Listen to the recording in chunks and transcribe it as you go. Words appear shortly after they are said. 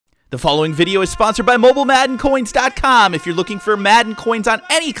The following video is sponsored by MobileMaddenCoins.com. If you're looking for Madden coins on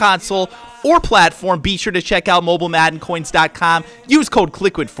any console or platform, be sure to check out MobileMaddenCoins.com. Use code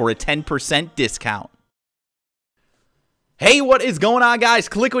Kliquid for a 10% discount. Hey, what is going on, guys?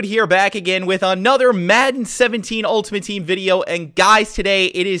 Kliquid here, back again with another Madden 17 Ultimate Team video. And guys, today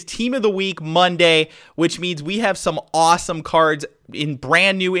it is Team of the Week Monday, which means we have some awesome cards in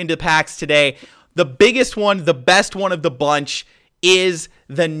brand new into packs today. The biggest one, the best one of the bunch, is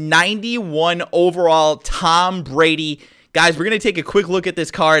the 91 overall Tom Brady. Guys, we're going to take a quick look at this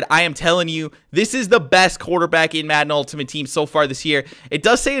card. I am telling you, this is the best quarterback in Madden Ultimate Team so far this year. It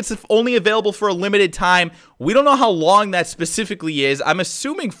does say it's only available for a limited time. We don't know how long that specifically is. I'm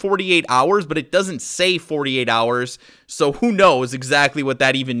assuming 48 hours, but it doesn't say 48 hours, so who knows exactly what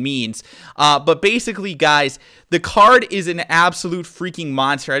that even means. But basically, guys, the card is an absolute freaking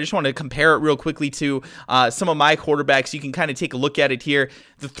monster. I just want to compare it real quickly to some of my quarterbacks. You can kind of take a look at it here.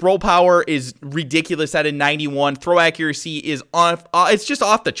 The throw power is ridiculous at a 91. Throw accuracy is off. It's just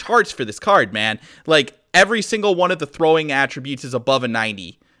off the charts for this card, man. Like, every single one of the throwing attributes is above a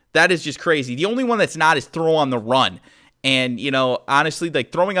 90. That is just crazy. The only one that's not is throw on the run. And, you know, honestly,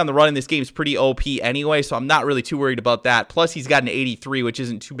 like, throwing on the run in this game is pretty OP anyway, so I'm not really too worried about that. Plus, he's got an 83, which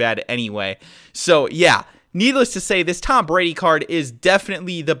isn't too bad anyway. So, yeah. Needless to say, this Tom Brady card is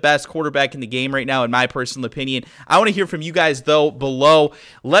definitely the best quarterback in the game right now, in my personal opinion. I want to hear from you guys, though, below.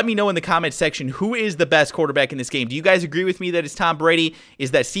 Let me know in the comment section who is the best quarterback in this game. Do you guys agree with me that it's Tom Brady?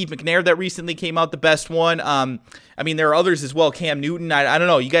 Is that Steve McNair that recently came out the best one? I mean, there are others as well. Cam Newton. I don't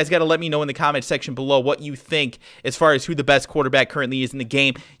know. You guys got to let me know in the comment section below what you think as far as who the best quarterback currently is in the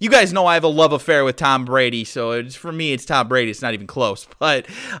game. You guys know I have a love affair with Tom Brady, so for me, it's Tom Brady. It's not even close. But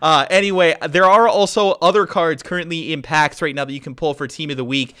anyway, there are also other cards currently in packs right now that you can pull for Team of the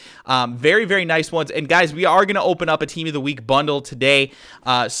Week. Very, very nice ones. And guys, we are going to open up a Team of the Week bundle today,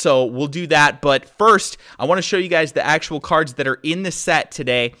 so we'll do that. But first, I want to show you guys the actual cards that are in the set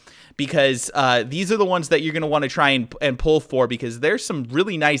today, because these are the ones that you're going to want to try and pull for, because there's some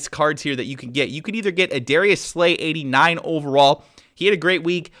really nice cards here that you can get. You could either get a Darius Slay 89 overall. He had a great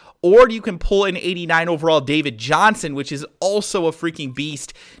week. Or you can pull an 89 overall David Johnson, which is also a freaking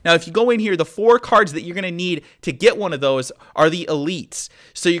beast. Now, if you go in here, the 4 cards that you're going to need to get one of those are the elites.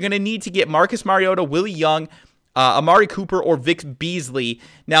 So you're going to need to get Marcus Mariota, Willie Young, Amari Cooper, or Vic Beasley.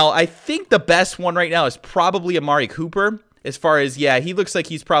 Now, I think the best one right now is probably Amari Cooper. As far as, yeah, he looks like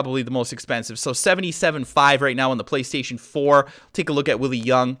he's probably the most expensive. So $77.5 right now on the PlayStation 4. Take a look at Willie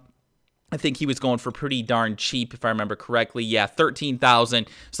Young. I think he was going for pretty darn cheap, if I remember correctly. Yeah, $13,000.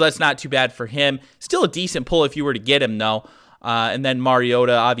 So that's not too bad for him. Still a decent pull if you were to get him, though. And then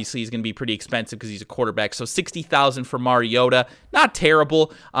Mariota, obviously, is going to be pretty expensive because he's a quarterback. So $60,000 for Mariota. Not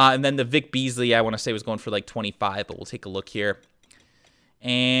terrible. And then the Vic Beasley, I want to say, was going for like $25, but we'll take a look here.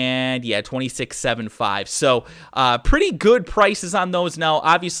 And yeah, $26.75. So pretty good prices on those. Now,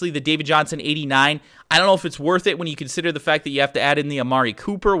 obviously, the David Johnson 89, I don't know if it's worth it when you consider the fact that you have to add in the Amari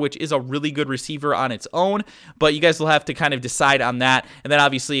Cooper, which is a really good receiver on its own, but you guys will have to kind of decide on that. And then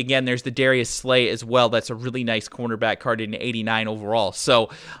obviously, again, there's the Darius Slay as well. That's a really nice cornerback card in 89 overall. So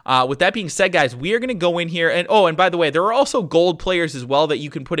with that being said, guys, we are going to go in here. And oh, and by the way, there are also gold players as well that you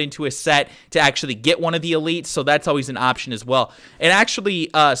can put into a set to actually get one of the elites. So that's always an option as well. And actually,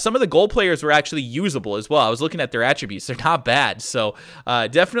 some of the gold players were actually usable as well. I was looking at their attributes. They're not bad. So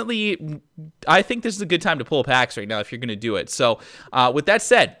definitely, I think this is a good time to pull packs right now if you're going to do it. So with that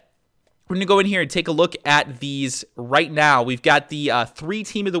said, we're going to go in here and take a look at these right now. We've got the 3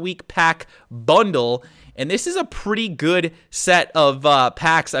 Team of the Week pack bundle, and this is a pretty good set of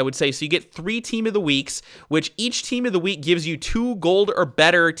packs, I would say. So you get 3 Team of the Weeks, which each Team of the Week gives you 2 gold or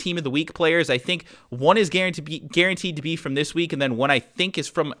better Team of the Week players. I think one is guaranteed to be from this week, and then one I think is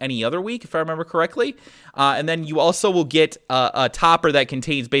from any other week, if I remember correctly. And then you also will get a topper that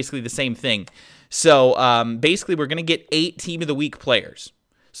contains basically the same thing. So basically, we're going to get 8 Team of the Week players.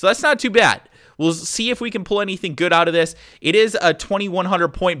 So that's not too bad. We'll see if we can pull anything good out of this. It is a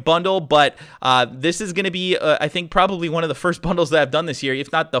 2,100-point bundle, but this is going to be, I think, probably one of the first bundles that I've done this year,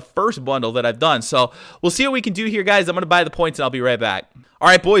 if not the first bundle that I've done. So we'll see what we can do here, guys. I'm going to buy the points, and I'll be right back. All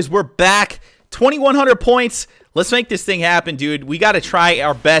right, boys, we're back. 2,100 points. Let's make this thing happen, dude. We got to try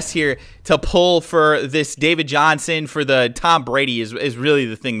our best here to pull for this David Johnson. For the Tom Brady is really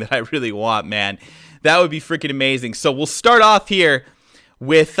the thing that I really want, man. That would be freaking amazing. So we'll start off here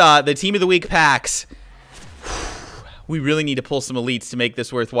with the Team of the Week packs. We really need to pull some elites to make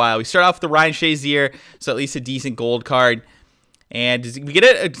this worthwhile. We start off with the Ryan Shazier, so at least a decent gold card. And we get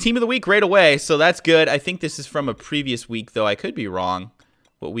a Team of the Week right away, so that's good. I think this is from a previous week, though. I could be wrong.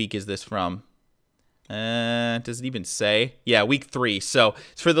 What week is this from? Does it even say? Yeah, week 3. So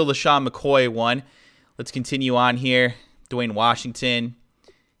it's for the LaShawn McCoy one. Let's continue on here. Dwayne Washington.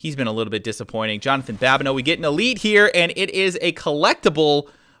 He's been a little bit disappointing. Jonathan Babineau. We get an elite here, and it is a collectible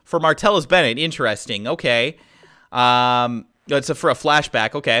for Martellus Bennett. Interesting. Okay. It's for a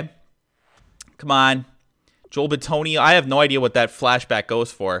flashback. Okay. Come on. Joel Bitonio. I have no idea what that flashback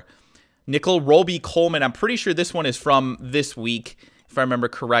goes for. Nickel Roby Coleman. I'm pretty sure this one is from this week, if I remember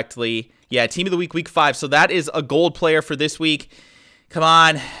correctly. Yeah, Team of the Week, week 5. So that is a gold player for this week. Come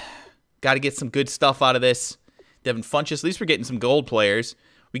on. Got to get some good stuff out of this. Devin Funchess. At least we're getting some gold players.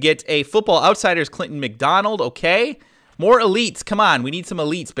 We get a Football Outsiders Clinton McDonald. Okay. More elites. Come on. We need some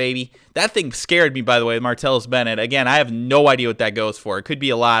elites, baby. That thing scared me, by the way, Martellus Bennett. Again, I have no idea what that goes for. It could be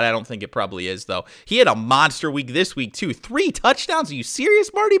a lot. I don't think it probably is, though. He had a monster week this week, too. 3 touchdowns. Are you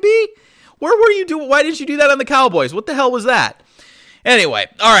serious, Marty B? Where were you doing? Why didn't you do that on the Cowboys? What the hell was that? Anyway,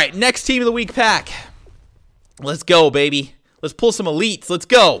 all right, next Team of the Week pack. Let's go, baby. Let's pull some elites. Let's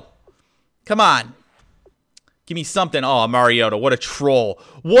go. Come on. Give me something. Oh, Mariota, what a troll.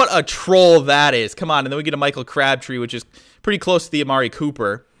 What a troll that is. Come on, and then we get a Michael Crabtree, which is pretty close to the Amari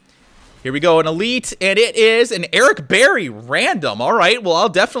Cooper. Here we go, an elite, and it is an Eric Berry random. All right, well, I'll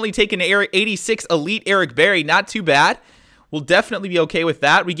definitely take an 86 elite Eric Berry. Not too bad. We'll definitely be okay with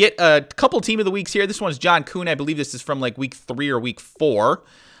that. We get a couple Team of the Weeks here. This one's John Kuhn. I believe this is from like week 3 or week 4.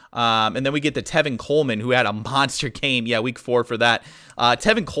 And then we get the Tevin Coleman, who had a monster game. Yeah, week 4 for that.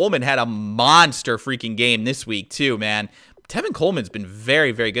 Tevin Coleman had a monster freaking game this week too, man. Tevin Coleman's been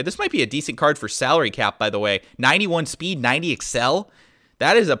very, very good. This might be a decent card for salary cap, by the way. 91 speed, 90 excel.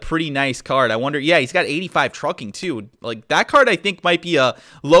 That is a pretty nice card. I wonder, yeah, he's got 85 trucking too. Like that card, I think might be a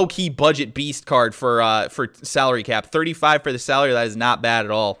low-key budget beast card for salary cap. 35 for the salary, that is not bad at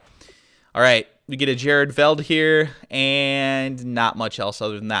all. All right, we get a Jared Veld here, and not much else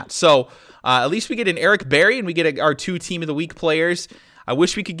other than that. So at least we get an Eric Berry, and we get our 2 Team of the Week players. I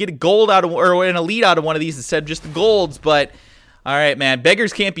wish we could get a gold out of, or an elite out of one of these instead of just the golds, but all right, man.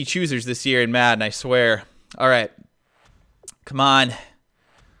 Beggars can't be choosers this year in Madden, I swear. All right, come on.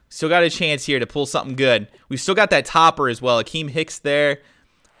 Still got a chance here to pull something good. We've still got that topper as well. Akeem Hicks there.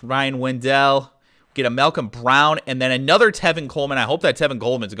 Ryan Wendell. Get a Malcolm Brown. And then another Tevin Coleman. I hope that Tevin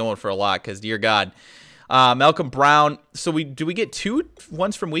Coleman's going for a lot because, dear God. Malcolm Brown. So do we get 2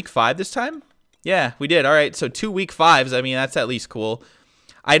 ones from week 5 this time? Yeah, we did. All right, so 2 week 5s. I mean, that's at least cool.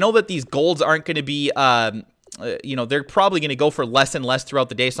 I know that these golds aren't going to be... you know, they're probably going to go for less and less throughout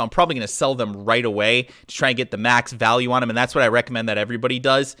the day, so I'm probably going to sell them right away to try and get the max value on them, and that's what I recommend that everybody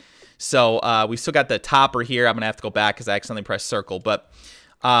does. So we still got the topper here. I'm going to have to go back because I accidentally pressed circle, but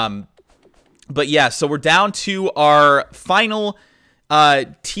yeah, so we're down to our final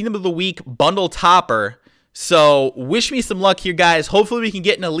Team of the Week bundle topper. So wish me some luck here, guys. Hopefully we can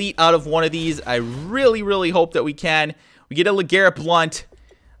get an elite out of one of these. I really, really hope that we can. We get a LeGarrette Blount.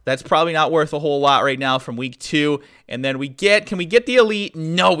 That's probably not worth a whole lot right now from week 2. And then can we get the elite?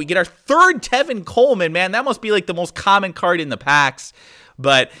 No, we get our 3rd Tevin Coleman, man. That must be like the most common card in the packs.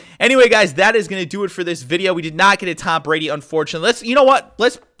 But anyway, guys, that is going to do it for this video. We did not get a Tom Brady, unfortunately. You know what?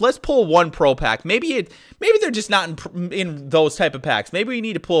 Let's pull 1 pro pack. Maybe they're just not in those type of packs. Maybe we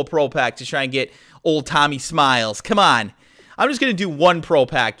need to pull a pro pack to try and get old Tommy Smiles. Come on. I'm just going to do 1 pro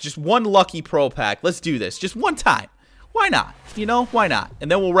pack. Just 1 lucky pro pack. Let's do this. Just 1 time. Why not? You know, why not?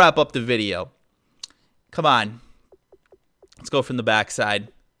 And then we'll wrap up the video. Come on. Let's go from the backside.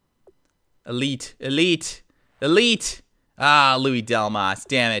 Elite, elite, elite. Ah, Louis Delmas.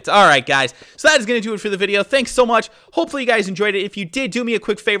 Damn it. All right, guys. So that is going to do it for the video. Thanks so much. Hopefully you guys enjoyed it. If you did, do me a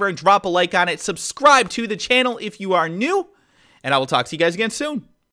quick favor and drop a like on it. Subscribe to the channel if you are new. And I will talk to you guys again soon.